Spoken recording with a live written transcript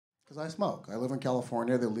Because I smoke. I live in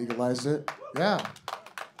California. They legalized it. Yeah.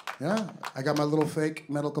 Yeah. I got my little fake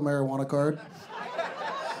medical marijuana card.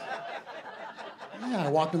 Yeah, I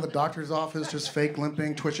walked in the doctor's office just fake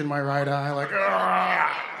limping, twitching my right eye like,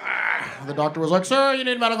 "Argh!" The doctor was like, "Sir, you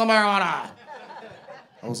need medical marijuana."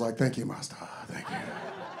 I was like, "Thank you, master. Thank you."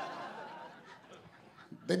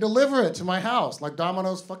 They deliver it to my house like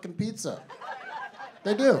Domino's fucking pizza.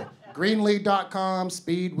 They do. Greenlead.com,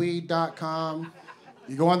 speedweed.com.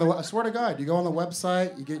 You go on the, I swear to God, you go on the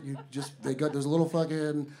website, there's a little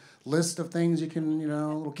fucking list of things you can,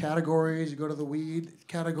 little categories. You go to the weed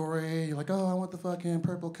category, you're like, oh, I want the fucking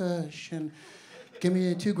purple kush, and give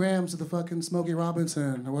me 2 grams of the fucking Smokey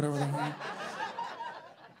Robinson, or whatever the hell.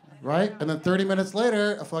 Right? And then 30 minutes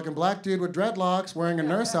later, a fucking black dude with dreadlocks wearing a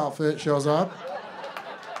nurse outfit shows up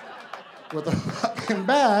with a fucking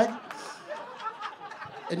bag.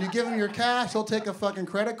 And you give him your cash, he'll take a fucking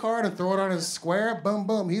credit card and throw it on his square. Boom,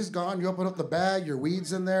 boom, he's gone. You open up the bag, your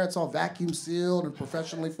weed's in there. It's all vacuum sealed and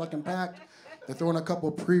professionally fucking packed. They throw in a couple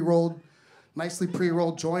nicely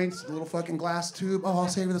pre-rolled joints, a little fucking glass tube. Oh, I'll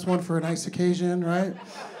save this one for a nice occasion, right?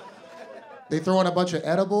 They throw in a bunch of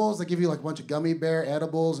edibles. They give you like a bunch of gummy bear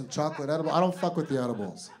edibles and chocolate edibles. I don't fuck with the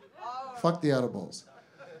edibles. Fuck the edibles.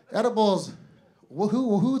 Edibles, well,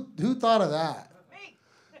 who thought of that? Me.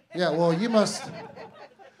 Yeah, well, you must...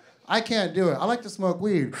 I can't do it. I like to smoke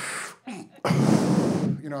weed.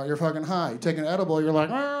 You're fucking high. You take an edible, you're like,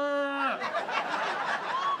 I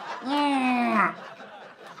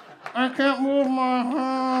can't move my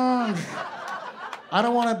hands. I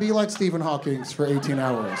don't want to be like Stephen Hawking for 18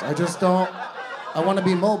 hours. I just don't. I want to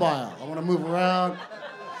be mobile. I want to move around.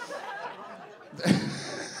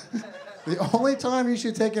 The only time you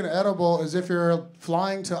should take an edible is if you're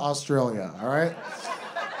flying to Australia, all right?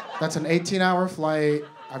 That's an 18-hour flight.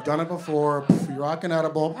 I've done it before. You rock an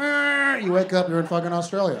edible. You wake up, you're in fucking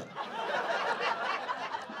Australia.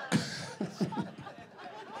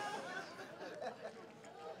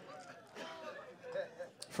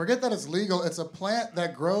 Forget that it's legal. It's a plant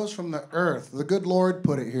that grows from the earth. The good Lord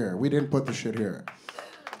put it here. We didn't put the shit here.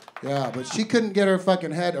 Yeah, but she couldn't get her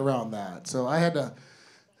fucking head around that. So I had to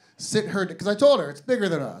sit her, because I told her it's bigger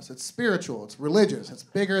than us. It's spiritual. It's religious. It's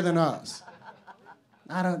bigger than us.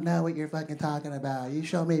 I don't know what you're fucking talking about. You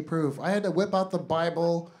show me proof. I had to whip out the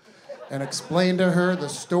Bible and explain to her the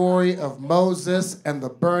story of Moses and the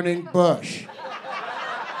burning bush.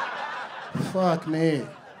 Fuck me.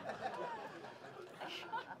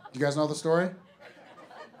 You guys know the story?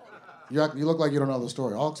 You look like you don't know the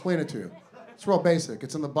story. I'll explain it to you. It's real basic.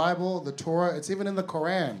 It's in the Bible, the Torah. It's even in the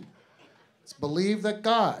Quran. It's believed that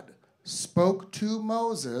God spoke to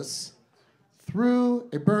Moses through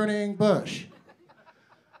a burning bush.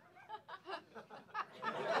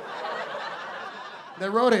 They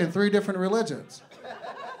wrote it in 3 different religions.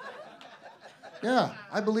 Yeah,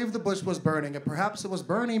 I believe the bush was burning, and perhaps it was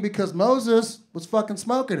burning because Moses was fucking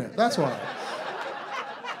smoking it. That's why.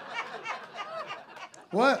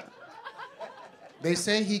 What? They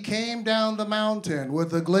say he came down the mountain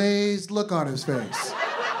with a glazed look on his face.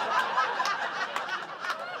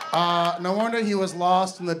 No wonder he was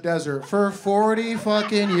lost in the desert for 40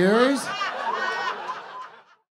 fucking years.